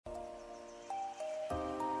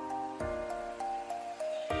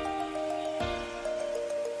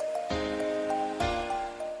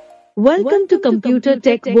Welcome to Computer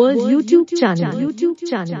Tech World YouTube channel.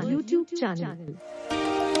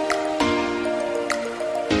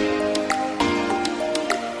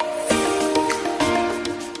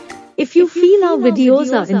 If you feel our videos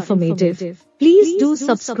are informative, please do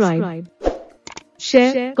subscribe,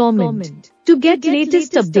 share, comment. To get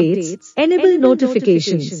latest updates, enable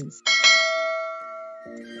notifications.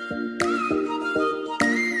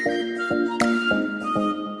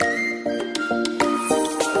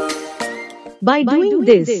 By doing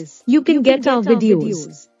this, you can get our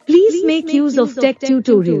videos. Please make use of tech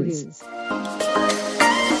tutorials.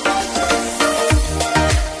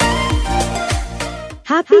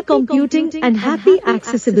 Happy computing and happy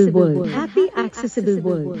accessible world. Happy accessible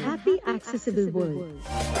world. Happy accessible world.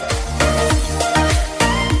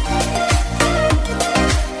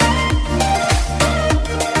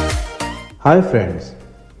 Hi friends,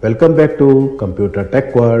 welcome back to Computer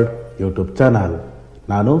Tech World YouTube channel.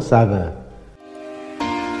 Nanu Sagar.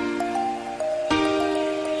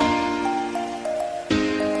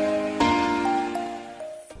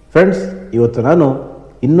 Friends, ಇವತ್ತು ನಾನು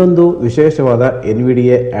ಇನ್ನೊಂದು ವಿಶೇಷವಾದ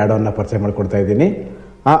NVDA add ನ ಪರಿಚಯ ಮಾಡಿಕೊಡ್ತಾ ಇದ್ದೀನಿ.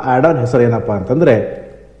 ಆ add on ಹೆಸರು ಏನಪ್ಪ ಅಂತಂದರೆ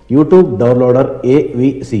ಯೂಟ್ಯೂಬ್ ಡೌನ್ಲೋಡರ್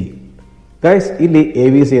AVC. ಗೈಸ್, ಇಲ್ಲಿ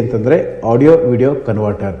AVC ಅಂತಂದರೆ ಆಡಿಯೋ ವಿಡಿಯೋ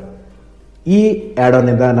ಕನ್ವರ್ಟರ್. ಈ ಆ್ಯಡ್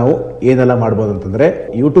ಆನ್ನಿಂದ ನಾವು ಏನೆಲ್ಲ ಮಾಡ್ಬೋದು ಅಂತಂದರೆ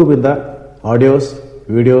ಯೂಟ್ಯೂಬಿಂದ ಆಡಿಯೋಸ್,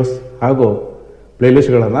 ವಿಡಿಯೋಸ್ ಹಾಗೂ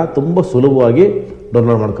ಪ್ಲೇಲಿಸ್ಟ್ಗಳನ್ನು ತುಂಬ ಸುಲಭವಾಗಿ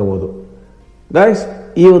ಡೌನ್ಲೋಡ್ ಮಾಡ್ಕೋಬೋದು. ಗೈಸ್,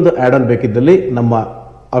 ಈ ಒಂದು ಆ್ಯಡ್ ಆನ್ ಬೇಕಿದ್ದಲ್ಲಿ ನಮ್ಮ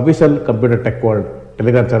official computer tech world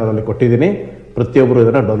Telegram ಚಾನಲಲ್ಲಿ ಕೊಟ್ಟಿದ್ದೀನಿ. ಪ್ರತಿಯೊಬ್ಬರು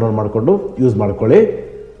ಇದನ್ನು ಡೌನ್ಲೋಡ್ ಮಾಡಿಕೊಂಡು ಯೂಸ್ ಮಾಡ್ಕೊಳ್ಳಿ.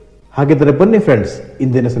 ಹಾಗಿದ್ದರೆ ಬನ್ನಿ ಫ್ರೆಂಡ್ಸ್,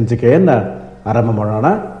 ಇಂದಿನ ಸಂಚಿಕೆಯನ್ನು ಆರಂಭ ಮಾಡೋಣ.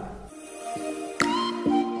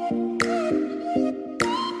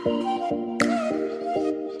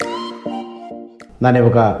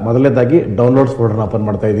 ನಾನಿವಾಗ ಮೊದಲನೇದಾಗಿ ಡೌನ್ಲೋಡ್ಸ್ ಫೋಲ್ಡರ್ನ ಓಪನ್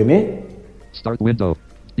ಮಾಡ್ತಾ ಇದ್ದೀನಿ.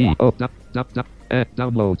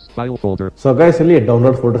 ಸೊ ಗೈಸ್, ಇಲ್ಲಿ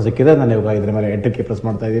ಡೌನ್ಲೋಡ್ ಫೋಲ್ಡರ್ ಸಿಕ್ಕಿದೆ. ನಾನು ಇವಾಗ ಇದ್ರ ಮೇಲೆ ಎಂಟರ್ ಕೀ ಪ್ರೆಸ್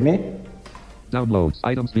ಮಾಡ್ತಾ ಇದ್ದೀನಿ. Downloads.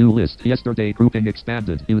 Items view list. Yesterday grouping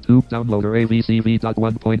expanded. YouTube downloader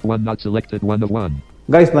AVCV.1.1 not selected 1 of 1.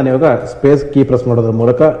 Guys, ನಾನು ಇವಾಗ ಸ್ಪೇಸ್ ಕೀ ಪ್ರೆಸ್ ಮಾಡೋದ್ರ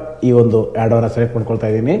ಮೂಲಕ ಈ ಒಂದು ಆ್ಯಡ್ ಆನ್ ಸೆಲೆಕ್ಟ್ ಮಾಡ್ಕೊಳ್ತಾ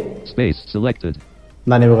ಇದ್ದೀನಿ. Space selected.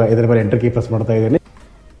 ನಾನು ಇವಾಗ ಇದರ ಮೇಲೆ ಎಂಟರ್ ಕೀ ಪ್ರೆಸ್ ಮಾಡ್ತಾ ಇದ್ದೀನಿ.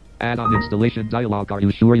 Add-on installation dialog. Are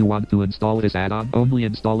you sure you want to install this add-on? Only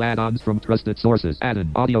install add-ons from trusted sources. Add-on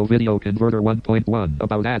audio video converter 1.1.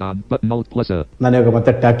 About add-on button alt plus a. ನಾನು ಇವಾಗ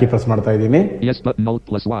ಮತ್ತೆ tab key press ಮಾಡ್ತಾ ಇದ್ದೀನಿ. Yes button alt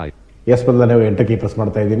plus y. S ಬದಲು ನಾನು enter key press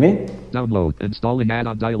ಮಾಡ್ತಾ ಇದ್ದೀನಿ. Download. Installing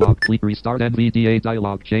add-on dialog. Click restart NVDA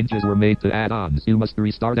dialog. Changes were made to add-ons. You must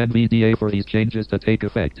restart NVDA for these changes to take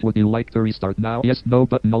effect. Would you like to restart now? Yes no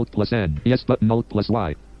button alt plus n. Yes button alt plus y.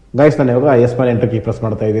 Guys, ನಾನು ಇವಾಗ S ಮೇಲೆ enter key press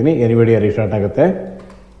ಮಾಡ್ತಾ ಇದ್ದೀನಿ. NVDA restart ಆಗುತ್ತೆ.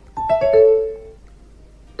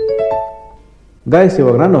 Guys,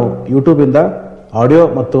 ಇವಾಗ ನಾನು ಯೂಟ್ಯೂಬಿಂದ audio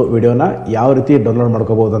ಮತ್ತು ವಿಡಿಯೋನ ಯಾವ ರೀತಿ ಡೌನ್ಲೋಡ್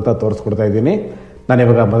ಮಾಡ್ಕೋಬಹುದು ಅಂತ ತೋರಿಸ್ಕೊಡ್ತಾ ಇದ್ದೀನಿ. ನಾನು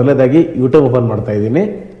ಇವಾಗ ಮೊದಲನೇದಾಗಿ ಯೂಟ್ಯೂಬ್ ಓಪನ್ ಮಾಡ್ತಾ ಇದ್ದೀನಿ.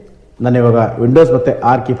 ನಾನು ಇವಾಗ ವಿಂಡೋಸ್ ಮತ್ತೆ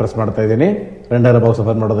ಆರ್ ಕೀ ಪ್ರೆಸ್ ಮಾಡ್ತಾ ಇದ್ದೀನಿ ರೆಂಡರ್ ಬಾಕ್ಸ್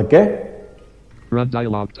ಓಪನ್ ಮಾಡೋದಕ್ಕೆ. Run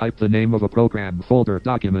dialog. Type the name of a program, folder,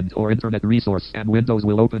 document, or internet resource, and Windows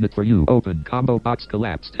will open it for you. Open. Combo box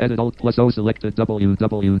collapsed. Edit alt plus O selected.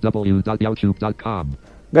 www.youtube.com.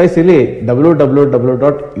 Guys, ಇಲ್ಲಿ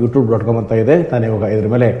www.youtube.com ಅಂತ ಇದೆ. ನಾನು ಇವಾಗ ಇದ್ರ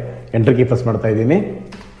ಮೇಲೆ enter key press ಮಾಡ್ತಾ ಇದ್ದೀನಿ.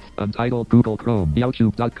 Untitled Google Chrome.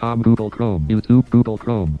 youtube.com Google Chrome. YouTube Google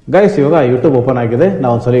Chrome. Guys, ಇವಾಗ ಯೂಟ್ಯೂಬ್ ಓಪನ್ ಆಗಿದೆ.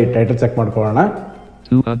 ನಾವು ಒಂದ್ಸಲಿ ಟೈಟಲ್ ಚೆಕ್ ಮಾಡ್ಕೊಳ್ಳೋಣ.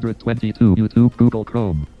 222 YouTube Google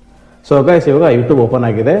Chrome. So guys, ಇವಾಗ ಯೂಟ್ಯೂಬ್ ಓಪನ್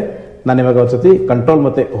ಆಗಿದೆ. ನಾನು ಇವಾಗ ಒಂದ್ಸತಿ ಕಂಟ್ರೋಲ್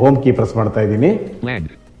ಮತ್ತೆ ಹೋಮ್ ಕೀ ಪ್ರೆಸ್ ಮಾಡ್ತಾ ಇದ್ದೀನಿ.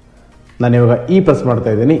 ನಾನು ಇವಾಗ ಇ ಪ್ರೆಸ್ ಮಾಡ್ತಾ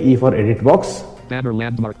ಇದ್ದೀನಿ. E for edit box. Banner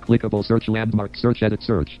landmark clickable search landmark search edit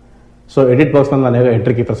search. So edit box ನಲ್ಲಿ ನಾನು ಇವಾಗ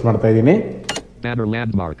ಎಂಟರ್ ಕೀ ಪ್ರೆಸ್ ಮಾಡ್ತಾ ಇದ್ದೀನಿ. Banner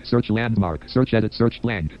landmark search edit search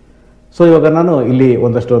blank. So ಇವಾಗ ನಾನು ಇಲ್ಲಿ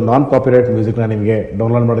ಒಂದಷ್ಟು ನಾನ್ ಕಾಪಿರೈಟ್ ಮ್ಯೂಸಿಕ್ ನ ನಿಮಗೆ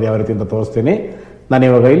ಡೌನ್ಲೋಡ್ ಮಾಡೋದು ಯಾವ ರೀತಿ ಅಂತ ತೋರಿಸ್ತೀನಿ. ನಾನು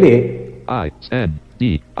ಇವಾಗ ಇಲ್ಲಿ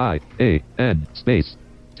INDIAN space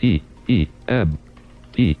TEMPLE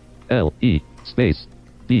space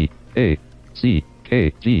BACKGROUND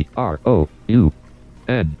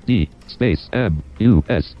space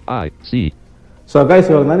MUSIC. So guys,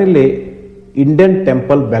 ಇವಾಗ ನಾನು ಇಲ್ಲಿ ಇಂಡಿಯನ್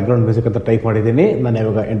ಟೆಂಪಲ್ ಬ್ಯಾಕ್ಗ್ರೌಂಡ್ ಮ್ಯೂಸಿಕ್ ಅಂತ ಟೈಪ್ ಮಾಡಿದ್ದೀನಿ. ನಾನು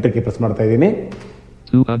ಇವಾಗ ಎಂಟರ್ ಕೀ ಪ್ರೆಸ್ ಮಾಡ್ತಾ ಇದ್ದೀನಿ.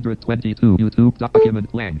 222 YouTube document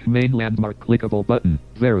blank. Main landmark clickable button.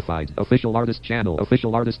 Verified. Official artist channel.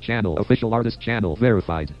 Official artist channel. Official artist channel.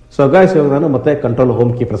 Verified. So guys, ಇವಾಗ ನಾನು ಮತ್ತೆ ಕಂಟ್ರೋಲ್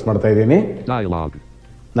ಹೋಮ್ ಕೀ ಪ್ರೆಸ್ ಮಾಡ್ತಾ ಇದ್ದೀನಿ. Dialog.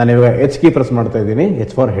 ನಾನು ಇವಾಗ H ಕೀ ಪ್ರೆಸ್ ಮಾಡ್ತಾ ಇದ್ದೀನಿ.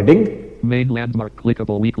 H for heading. Main landmark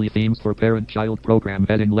clickable weekly themes for parent child program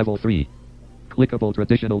heading level 3. Clickable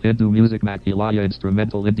traditional Hindu music Mathilaya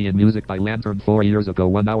instrumental Indian music by Lantern 4 years ago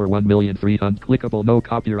 1 hour 1,300,000. Clickable no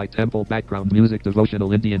copyright temple background music devotional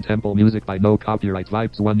Indian temple music by no copyright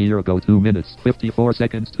vibes 1 year ago 2 minutes 54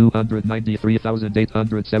 seconds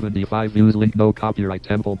 293,875 views. Link no copyright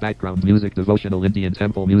temple background music devotional Indian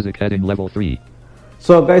temple music heading level 3.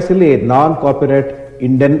 So guys ಇಲ್ಲಿ ನಾನ್ copyright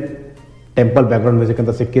Indian temple background music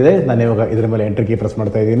ಅಂತ ಸಿಕ್ಕಿದೆ. ನಾನು ಇವಾಗ ಇದರ ಮೇಲೆ enter key press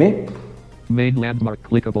ಮಾಡ್ತಾ ಇದ್ದೀನಿ. Main landmark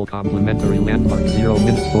clickable complimentary landmark 0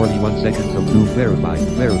 minutes 41 seconds of zoom verified.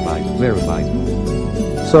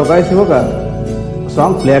 So guys ಇವಾಗ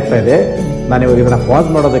ಸಾಂಗ್ ಪ್ಲೇ ಆಗ್ತಾ ಇದೆ. ನಾನು ಇವಾಗ ಇದನ್ನ ಪಾಸ್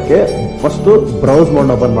ಮಾಡೋದಕ್ಕೆ ಫಸ್ಟ್ ಬ್ರೌಸ್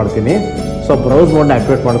ಮೋಡ್ ಓಪನ್ ಮಾಡ್ತೀನಿ. ಸೊ ಬ್ರೌಸ್ ಮೋಡ್ನ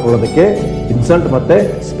ಆಕ್ಟಿವೇಟ್ ಮಾಡ್ಕೊಳ್ಳೋದಕ್ಕೆ ಇನ್ಸರ್ಟ್ ಮತ್ತೆ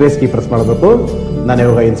ಸ್ಪೇಸ್ ಕೀ ಪ್ರೆಸ್ ಮಾಡಬೇಕು. ನಾನು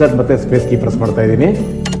ಇವಾಗ ಇನ್ಸರ್ಟ್ ಮತ್ತೆ ಸ್ಪೇಸ್ ಕೀ ಪ್ರೆಸ್ ಮಾಡ್ತಾ ಇದ್ದೀನಿ.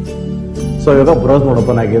 ಸೊ ಇವಾಗ ಬ್ರೌಸ್ ಮೋಡ್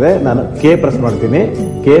ಓಪನ್ ಆಗಿದೆ. ನಾನು ಕೆ ಪ್ರೆಸ್ ಮಾಡ್ತೀನಿ.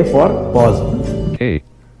 K for pass.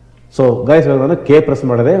 So guys ಇವಾಗ ನಾನು ಕೆ ಪ್ರೆಸ್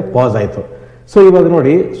ಮಾಡಿದೆ, ಪಾಸ್ ಆಯ್ತು. ಸೊ ಇವಾಗ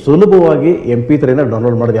ನೋಡಿ ಸುಲಭವಾಗಿ MP3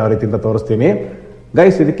 ಡೌನ್ಲೋಡ್ ಮಾಡೋದು ಯಾವ ರೀತಿ ಅಂತ ತೋರಿಸ್ತೀನಿ.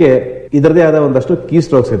 ಗೈಸ್ ಇದಕ್ಕೆ ಇದರದೇ ಆದ ಒಂದಷ್ಟು ಕೀ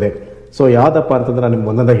ಸ್ಟ್ರೋಕ್ಸ್ ಇದೆ. ಸೊ ಯಾವ್ದಪ್ಪ ಅಂತಂದ್ರೆ ನಾನು ನಿಮ್ಗೆ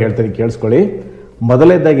ಒಂದೊಂದಾಗಿ ಹೇಳ್ತೀನಿ, ಕೇಳಿಸ್ಕೊಳ್ಳಿ.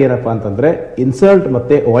 ಮೊದಲನೇದಾಗಿ ಏನಪ್ಪಾ ಅಂತಂದ್ರೆ ಇನ್ಸರ್ಟ್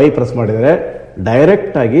ಮತ್ತೆ ವೈ ಪ್ರೆಸ್ ಮಾಡಿದರೆ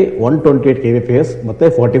ಡೈರೆಕ್ಟ್ ಆಗಿ 128 kbps ಮತ್ತೆ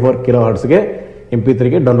 44 kHz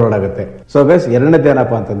MP3 ಡೌನ್ಲೋಡ್ ಆಗುತ್ತೆ. ಸೊ ಗೈಸ್ ಎರಡನೇದು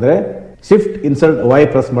ಏನಪ್ಪಾ ಅಂತಂದ್ರೆ ಶಿಫ್ಟ್ ಇನ್ಸರ್ಟ್ ವೈ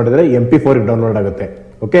ಪ್ರೆಸ್ ಮಾಡಿದ್ರೆ MP4 ಡೌನ್ಲೋಡ್ ಆಗುತ್ತೆ.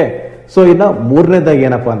 ಓಕೆ. ಸೊ ಇನ್ನ ಮೂರನೇದಾಗಿ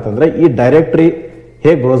ಏನಪ್ಪಾ ಅಂತಂದ್ರೆ ಈ ಡೈರೆಕ್ಟರಿ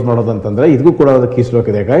ಹೇಗೆ ಬ್ರೌಸ್ ಮಾಡೋದು ಅಂತಂದ್ರೆ ಇದಕ್ಕೂ ಕೂಡ ಒಂದು ಕೀ ಸ್ಟ್ರೋಕ್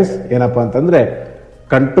ಇದೆ ಗೈಸ್. ಏನಪ್ಪಾ ಅಂತಂದ್ರೆ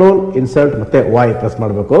ಕಂಟ್ರೋಲ್ ಇನ್ಸರ್ಟ್ ಮತ್ತೆ ವೈ ಪ್ರೆಸ್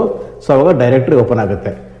ಮಾಡಬೇಕು. ಸೊ ಅವಾಗ ಡೈರೆಕ್ಟರಿ ಓಪನ್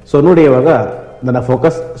ಆಗುತ್ತೆ. ಸೊ ನೋಡಿ ಇವಾಗ ನನ್ನ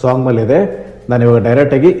ಫೋಕಸ್ ಸಾಂಗ್ ಮೇಲೆ ಇದೆ. ನಾನು ಇವಾಗ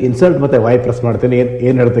ಡೈರೆಕ್ಟ್ ಆಗಿ ಇನ್ಸರ್ಟ್ ಮತ್ತೆ ವೈ ಪ್ರೆಸ್ ಮಾಡ್ತೀನಿ.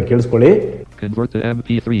 ಏನ್ ಹೇಳುತ್ತೆ ಕೇಳಿಸ್ಕೊಳ್ಳಿ. Convert to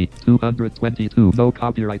MP3 222 no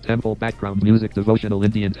copyright temple background music devotional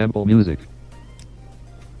Indian temple music.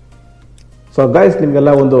 So guys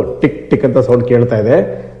ನಿಮ್ಗೆಲ್ಲ ಒಂದು ಟಿಕ್ ಟಿಕ್ ಅಂತ ಸೌಂಡ್ ಕೇಳ್ತಾ ಇದೆ.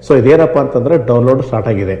 ಸೊ ಇದೇನಪ್ಪ ಅಂತಂದ್ರೆ ಡೌನ್ಲೋಡ್ ಸ್ಟಾರ್ಟ್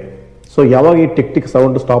ಆಗಿದೆ. ಸೊ ಯಾವಾಗ ಈ ಟಿಕ್ ಟಿಕ್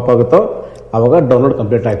ಸೌಂಡ್ ಸ್ಟಾಪ್ ಆಗುತ್ತೋ ಅವಾಗ ಡೌನ್ಲೋಡ್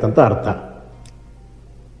ಕಂಪ್ಲೀಟ್ ಆಯ್ತು ಅಂತ ಅರ್ಥ.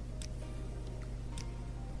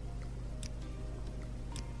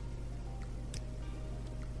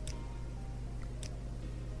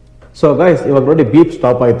 ಸೊ ಗೈಸ್ ಇವಾಗ ನೋಡಿ ಬೀಪ್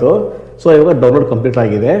ಸ್ಟಾಪ್ ಆಯ್ತು. ಸೊ ಇವಾಗ ಡೌನ್ಲೋಡ್ ಕಂಪ್ಲೀಟ್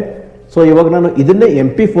ಆಗಿದೆ. ಸೊ ಇವಾಗ ನಾನು ಇದನ್ನೇ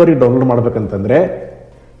MP4 ಡೌನ್ಲೋಡ್ ಮಾಡ್ಬೇಕಂತಂದ್ರೆ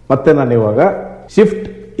ಮತ್ತೆ ನಾನು ಇವಾಗ ಶಿಫ್ಟ್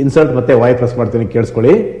ಇನ್ಸರ್ಟ್ ಮತ್ತೆ ವೈ ಪ್ರೆಸ್ ಮಾಡ್ತೀನಿ,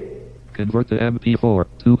 ಕೇಳಿಸ್ಕೊಳ್ಳಿ. Convert to MP4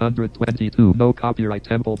 222 no copyright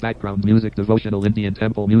temple background music devotional Indian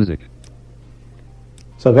temple music.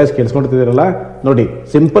 So guys ಕೇಳಿಸ್ಕೊಳ್ತಿದ್ದೀರಲ್ಲ, ನೋಡಿ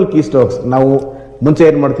ಸಿಂಪಲ್ ಕೀ ಸ್ಟ್ರೋಕ್ಸ್. ನಾವು ಮುಂಚೆ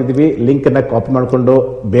ಏನ್ ಮಾಡ್ತಿದ್ವಿ, ಲಿಂಕ್ ಅನ್ನ ಕಾಪಿ ಮಾಡ್ಕೊಂಡು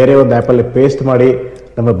ಬೇರೆ ಒಂದು ಆಪ್ ಅಲ್ಲಿ ಪೇಸ್ಟ್ ಮಾಡಿ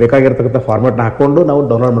ನಮಗೆ ಬೇಕಾಗಿರ್ತಕ್ಕಂಥ ಫಾರ್ಮೆಟ್ ನ ಹಾಕೊಂಡು ನಾವು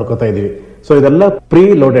ಡೌನ್ಲೋಡ್ ಮಾಡ್ಕೋತಾ ಇದೀವಿ. ಸೊ ಇದೆಲ್ಲ ಪ್ರೀ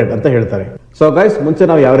ಲೋಡೆಡ್ ಅಂತ ಹೇಳ್ತಾರೆ. ಸೊ ಗೈಸ್ ಮುಂಚೆ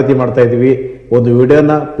ನಾವು ಯಾವ ರೀತಿ ಮಾಡ್ತಾ ಇದೀವಿ, ಒಂದು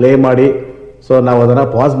ವಿಡಿಯೋನ ಪ್ಲೇ ಮಾಡಿ ಸೊ ನಾವು ಅದನ್ನ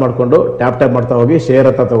ಪಾಸ್ ಮಾಡ್ಕೊಂಡು ಟ್ಯಾಪ್ ಮಾಡ್ತಾ ಹೋಗಿ ಶೇರ್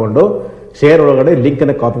ಅಂತ ತಗೊಂಡು ಶೇರ್ ಒಳಗಡೆ ಲಿಂಕ್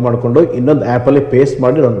ಅನ್ನ ಕಾಪಿ ಮಾಡ್ಕೊಂಡು ಇನ್ನೊಂದು ಆಪ್ ಅಲ್ಲಿ ಪೇಸ್ಟ್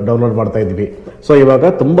ಮಾಡಿ ಡೌನ್ಲೋಡ್ ಮಾಡ್ತಾ ಇದ್ವಿ. ಸೊ ಇವಾಗ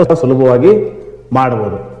ತುಂಬಾ ಸುಲಭವಾಗಿ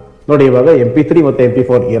ಮಾಡಬಹುದು. ನೋಡಿ ಇವಾಗ MP3 ಮತ್ತೆ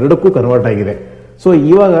MP4 ಎರಡಕ್ಕೂ ಕನ್ವರ್ಟ್ ಆಗಿದೆ. ಸೊ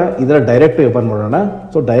ಇವಾಗ ಇದರ ಡೈರೆಕ್ಟರಿ ಓಪನ್ ಮಾಡೋಣ.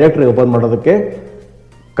 ಸೊ ಡೈರೆಕ್ಟರಿ ಓಪನ್ ಮಾಡೋದಕ್ಕೆ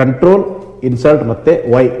ಕಂಟ್ರೋಲ್ ಇನ್ಸರ್ಟ್ ಮತ್ತೆ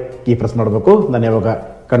ವೈ ಕೀ ಪ್ರೆಸ್ ಮಾಡಬೇಕು. ನಾನು ಇವಾಗ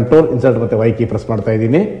ಕಂಟ್ರೋಲ್ ಇನ್ಸರ್ಟ್ ಮತ್ತೆ ವೈ ಕೀ ಪ್ರೆಸ್ ಮಾಡ್ತಾ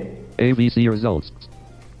ಇದ್ದೀನಿ. AVC results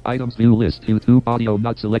items view list YouTube audio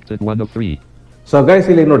not selected 1 of 3. So guys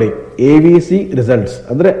ಇಲ್ಲಿ ನೋಡಿ AVC ರಿಸಲ್ಟ್ಸ್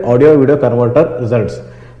ಅಂದ್ರೆ ಆಡಿಯೋ ವಿಡಿಯೋ ಕನ್ವರ್ಟರ್ ರಿಸಲ್ಟ್ಸ್.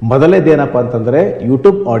 ಮೊದಲೇದೇನಪ್ಪ ಅಂತಂದ್ರೆ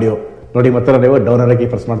ಯೂಟ್ಯೂಬ್ ಆಡಿಯೋ. ನೋಡಿ ಮತ್ತೆ ನಾನು ಡೌನ್ ಆಗಿ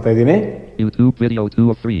ಪ್ರೆಸ್ ಮಾಡ್ತಾ ಇದ್ದೀನಿ. YouTube video 2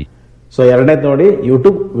 of 3. ಸೊ ಎರಡನೇದು ನೋಡಿ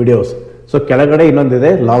ಯೂಟ್ಯೂಬ್ ವಿಡಿಯೋಸ್. ಸೊ ಕೆಳಗಡೆ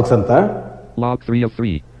ಇನ್ನೊಂದಿದೆ ಲಾಗ್ಸ್ ಅಂತ. log 3 of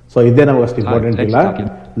 3. ಸೊ ಇದೇ ನಮಗೆ ಅಷ್ಟು ಇಂಪಾರ್ಟೆಂಟ್ ಇಲ್ಲ,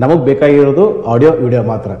 ನಮಗ್ ಬೇಕಾಗಿರೋದು ಆಡಿಯೋ ವಿಡಿಯೋ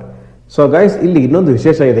ಮಾತ್ರ. ಸೊ ಗೈಸ್ ಇಲ್ಲಿ ಇನ್ನೊಂದು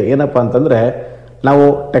ವಿಶೇಷ ಇದೆ. ಏನಪ್ಪಾ ಅಂತಂದ್ರೆ ನಾವು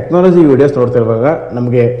ಟೆಕ್ನಾಲಜಿ ವಿಡಿಯೋಸ್ ನೋಡ್ತಿರುವಾಗ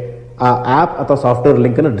ನಮಗೆ ಆ ಆಪ್ ಅಥವಾ ಸಾಫ್ಟ್ವೇರ್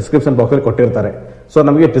ಲಿಂಕ್ ಅನ್ನು ಡಿಸ್ಕ್ರಿಪ್ಷನ್ ಬಾಕ್ಸ್ ಅಲ್ಲಿ ಕೊಟ್ಟಿರ್ತಾರೆ. ಸೊ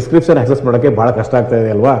ನಮಗೆ ಡಿಸ್ಕ್ರಿಪ್ಷನ್ ಆಕ್ಸೆಸ್ ಮಾಡೋಕೆ ಬಹಳ ಕಷ್ಟ ಆಗ್ತಾ ಇದೆ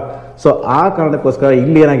ಅಲ್ವಾ. ಸೊ ಆ ಕಾರಣಕ್ಕೋಸ್ಕರ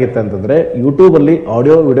ಇಲ್ಲಿ ಏನಾಗುತ್ತೆ ಅಂತಂದ್ರೆ ಯೂಟ್ಯೂಬ್ ಅಲ್ಲಿ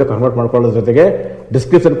ಆಡಿಯೋ ವಿಡಿಯೋ ಕನ್ವರ್ಟ್ ಮಾಡ್ಕೊಳ್ಳೋದ್ರ ಜೊತೆಗೆ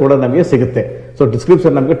ಡಿಸ್ಕ್ರಿಪ್ಷನ್ ಕೂಡ ನಮಗೆ ಸಿಗುತ್ತೆ. ಸೊ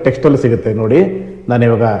ಡಿಸ್ಕ್ರಿಪ್ಷನ್ ನಮಗೆ ಟೆಕ್ಸ್ಟ್ ಅಲ್ಲಿ ಸಿಗುತ್ತೆ. ನೋಡಿ ನಾನು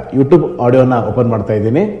ಇವಾಗ ಯೂಟ್ಯೂಬ್ ಆಡಿಯೋನ ಓಪನ್ ಮಾಡ್ತಾ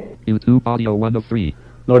ಇದ್ದೀನಿ. YouTube audio 1 of 3.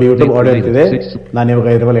 ನೋಡಿ ಯೂಟ್ಯೂಬ್ ಆಡಿಯೋ ಅಂತಿದೆ. ನಾನು ಇವಾಗ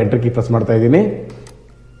ಇದ್ರ ಮೇಲೆ ಎಂಟರ್ ಕೀ ಪ್ರೆಸ್ ಮಾಡ್ತಾ ಇದ್ದೀನಿ.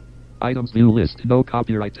 Items view list no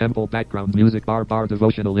copyright temple background music bar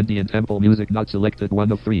devotional Indian temple music not selected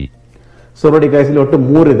 1 of 3. So ನೋಡಿ ಗೈಸ್ ಇಲ್ಲಿ ಒಟ್ಟು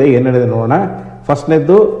 3 ಇದೆ. ಏನಿದೆ ನೋಡೋಣ.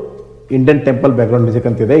 ಫಸ್ಟ್ನೇದು ಇಂಡಿಯನ್ ಟೆಂಪಲ್ ಬ್ಯಾಕ್ಗ್ರೌಂಡ್ ಮ್ಯೂಸಿಕ್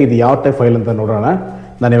ಅಂತಿದೆ. ಇದು ಯಾವ ಟೈಪ್ ಫೈಲ್ ಅಂತ ನೋಡೋಣ.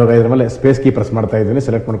 ನಾನು ಇವಾಗ ಇದ್ರ ಮೇಲೆ ಸ್ಪೇಸ್ ಕೀ ಪ್ರೆಸ್ ಮಾಡ್ತಾ ಇದ್ದೀನಿ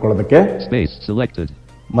ಸೆಲೆಕ್ಟ್ ಮಾಡ್ಕೊಳ್ಳೋದಕ್ಕೆ. Space selected.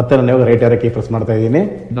 ಮತ್ತೆ ನಾನು ಇವಾಗ ರೈಟ್ ಆರೋ ಕೀ ಪ್ರೆಸ್ ಮಾಡ್ತಾ ಇದ್ದೀನಿ.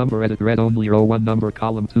 Number edit read only row 1 number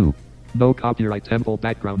column 2. No copyright temple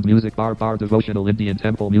background music bar devotional Indian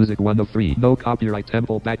temple music 1 of 3. No copyright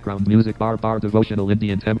temple background music bar devotional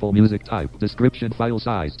Indian temple music type. Description file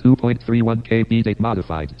size 2.31 KB date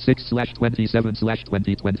modified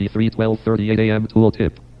 6/27/2023 12:38 AM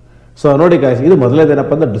tooltip. So ನೋಡಿ guys ಇದು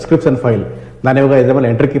ಮೊದಲೇದೇನಪ್ಪ ಅಂದ್ರೆ description file. ನಾನು ಇವಾಗ ಇದ್ರ ಮೇಲೆ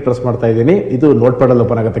enter key press ಮಾಡ್ತಾ ಇದ್ದೀನಿ. ಇದು ನೋಟ್ ಪ್ಯಾಡ್ ಅಲ್ಲಿ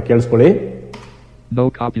ಓಪನ್ ಆಗುತ್ತೆ, ಕೇಳಿಸ್ಕೊಳ್ಳಿ. No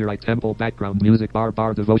copyright temple background music bar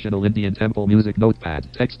devotional Indian temple music notepad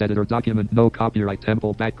text editor document no copyright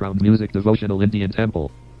temple background music devotional Indian temple.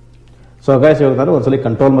 So guys ಇವಾಗ ನಾನು ಒಂದ್ಸಲಿ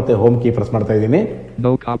ಕಂಟ್ರೋಲ್ ಮತ್ತೆ ಹೋಮ್ ಕೀ ಪ್ರೆಸ್ ಮಾಡ್ತಾ ಇದ್ದೀನಿ.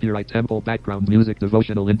 No copyright temple background music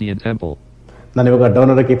devotional Indian temple. ನಾನು ಇವಾಗ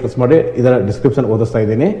down ಆರೋ key press ಮಾಡಿ ಇದರ ಡಿಸ್ಕ್ರಿಪ್ಷನ್ ಓದಿಸ್ತಾ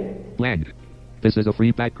ಇದ್ದೀನಿ. Blank. This is a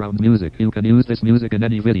free background music. You can use this music in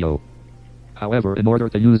any video. However, in order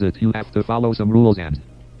to use it, you have to follow some rules and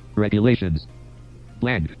regulations.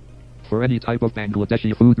 Blank. For any type of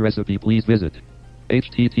Bangladeshi food recipe, please visit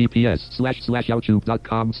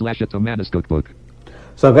https://youtube.com/atamaniscookbook.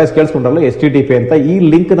 So guys ಕೇಳಿಸ್ಕೊಂಡ್ರಲ್ಲ, HTTP ಅಂತ ಈ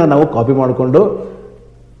ಲಿಂಕ್ನ ನಾವು copy ಮಾಡಿಕೊಂಡು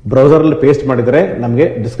ಬ್ರೌಸರಲ್ಲಿ paste ಮಾಡಿದರೆ ನಮಗೆ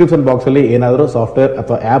description ಬಾಕ್ಸಲ್ಲಿ ಏನಾದರೂ software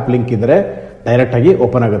ಅಥವಾ ಆ್ಯಪ್ ಲಿಂಕ್ ಇದ್ದರೆ ಡೈರೆಕ್ಟ್ ಆಗಿ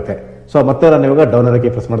ಓಪನ್ ಆಗುತ್ತೆ. ಸೊ ಮತ್ತೆ ನಾನು ಇವಾಗ ಡೌನ್ ಅರಕ್ಕೆ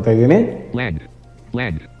ಪ್ರೆಸ್ ಮಾಡ್ತಾ ಇದ್ದೀನಿ.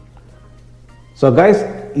 ಸೊ ಗೈಸ್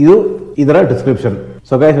ಇದು ಇದರ ಡಿಸ್ಕ್ರಿಪ್ಷನ್.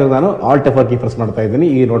 ಸೊ ಗೈಸ್ ನಾನು ಆಲ್ಟ್ F4 ಕೀ ಪ್ರೆಸ್ ಮಾಡ್ತಾ ಇದ್ದೀನಿ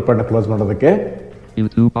ಈ ನೋಟ್ ಪ್ಯಾಡ್ ನ ಕ್ಲೋಸ್ ಮಾಡೋದಕ್ಕೆ.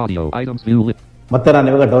 ಮತ್ತೆ ನಾನು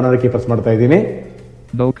ಇವಾಗ ಡೌನ್ ಅರಕ್ಕೆ ಪ್ರೆಸ್ ಮಾಡ್ತಾ ಇದ್ದೀನಿ.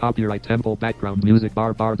 No copyright temple background music bar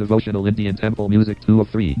devotional Indian temple music 2 of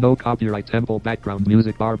 3. No copyright temple background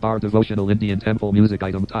music bar devotional Indian temple music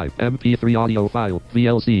item type MP3 audio file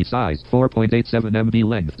VLC size 4.87 MB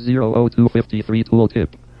length 00253 tooltip.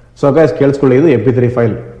 So guys ಕೇಳಿಸ್ಕೊಳ್ಳಿ, ಇದು MP3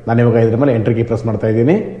 file. ನಾನು ಇವಾಗ ಇದರ ಮೇಲೆ enter key press ಮಾಡ್ತಾ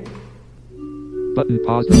ಇದ್ದೀನಿ. Button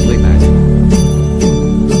pause to playback.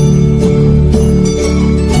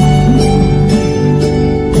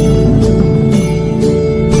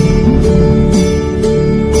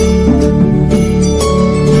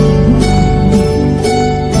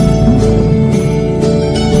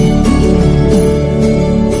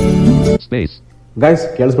 Guys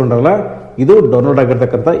ಕೇಳಿಸ್ಕೊಂಡ್ರಲ್ಲ, ಇದು download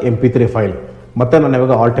ಆಗಿರ್ತಕ್ಕಂಥ MP3 ಫೈಲ್. ಮತ್ತೆ ನಾನು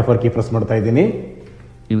ಇವಾಗ ಆಲ್ಟ್ F4 ಕೀ ಪ್ರೆಸ್ ಮಾಡ್ತಾ ಇದ್ದೀನಿ.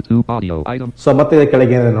 ಸೊ ಮತ್ತೆ ಇದರ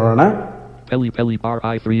ಕೆಳಗೆ ನೋಡೋಣ.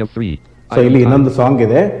 ಸೊ ಇಲ್ಲಿ ಇನ್ನೊಂದು ಸಾಂಗ್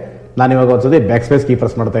ಇದೆ. ನಾನು ಇವಾಗ ಒಂದ್ಸತಿ ಬ್ಯಾಕ್ ಸ್ಪೇಸ್ ಕೀ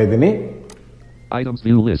ಪ್ರೆಸ್ ಮಾಡ್ತಾ ಇದ್ದೀನಿ.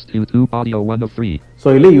 ಸೊ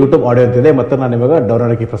ಇಲ್ಲಿ ಯೂಟ್ಯೂಬ್ ಆಡಿಯೋ ಅಂತಿದೆ. ಮತ್ತೆ ನಾನು ಇವಾಗ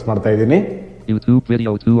ಡೌನ್ಲೋಡ್ ಕೀ ಪ್ರೆಸ್ ಮಾಡ್ತಾ ಇದ್ದೀನಿ.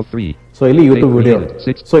 ಸೊ ಇಲ್ಲಿ ಯೂಟ್ಯೂಬ್ ವಿಡಿಯೋ.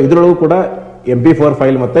 ಸೊ ಇದರೊಳಗೂ ಕೂಡ MP4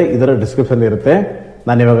 ಫೈಲ್ ಮತ್ತೆ ಇದರ ಡಿಸ್ಕ್ರಿಪ್ಷನ್ ಇರುತ್ತೆ.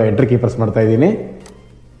 ನಾನು ಇವಾಗ ಎಂಟರ್ ಕೀ ಪ್ರೆಸ್ ಮಾಡ್ತಾ ಇದ್ದೀನಿ.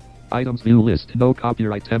 Items view list. No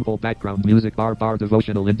copyright temple background music bar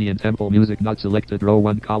devotional Indian temple music not selected row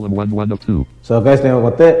 1 column 1 of 2. So guys ನೀವು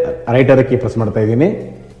ಮತ್ತೆ ರೈಟ್ ಅರಕ್ಕೆ ಕೀ ಪ್ರೆಸ್ ಮಾಡ್ತಾ ಇದ್ದೀನಿ.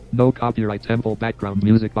 No copyright temple background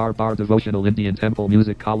music bar devotional Indian temple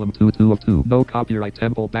music column 2 of 2. No copyright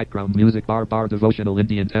temple background music bar devotional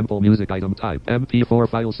Indian temple music item type MP4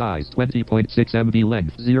 file size 20.6 MB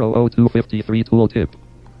length 00253 tooltip.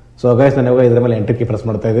 So guys ನಾನು ಇವಾಗ ಇದರ ಮೇಲೆ enter key press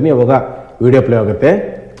ಮಾಡ್ತಾ ಇದ್ದೀನಿ. ಇವಾಗ video play ಆಗುತ್ತೆ.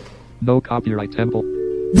 No copyright temple.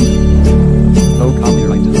 No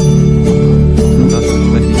copyright. 2022.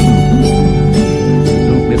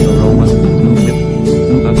 YouTube video row 1.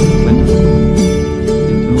 2020.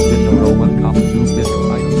 YouTube video row 1 column 2 video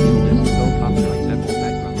item view list. No copyright temple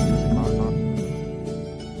background music bar.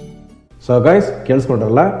 So guys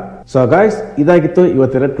ಕೇಳಿಸ್ಕೊಂಡ್ರಲ್ಲ. So guys ಇದಾಗಿತ್ತು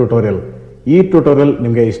ಇವತ್ತಿನ tutorial. ಈ tutorial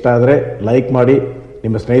ನಿಮಗೆ ಇಷ್ಟ ಆದರೆ ಲೈಕ್ ಮಾಡಿ,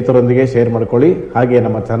 ನಿಮ್ಮ ಸ್ನೇಹಿತರೊಂದಿಗೆ ಶೇರ್ ಮಾಡ್ಕೊಳ್ಳಿ, ಹಾಗೆ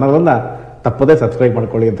ನಮ್ಮ ಚಾನಲ್ ಅನ್ನ ತಪ್ಪದೇ ಸಬ್ಸ್ಕ್ರೈಬ್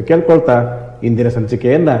ಮಾಡ್ಕೊಳ್ಳಿ ಅಂತ ಕೇಳ್ಕೊಳ್ತಾ ಇಂದಿನ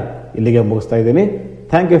ಸಂಚಿಕೆಯನ್ನ ಇಲ್ಲಿಗೆ ಮುಗಿಸ್ತಾ ಇದ್ದೀನಿ.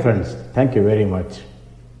 Thank you friends, thank you very much.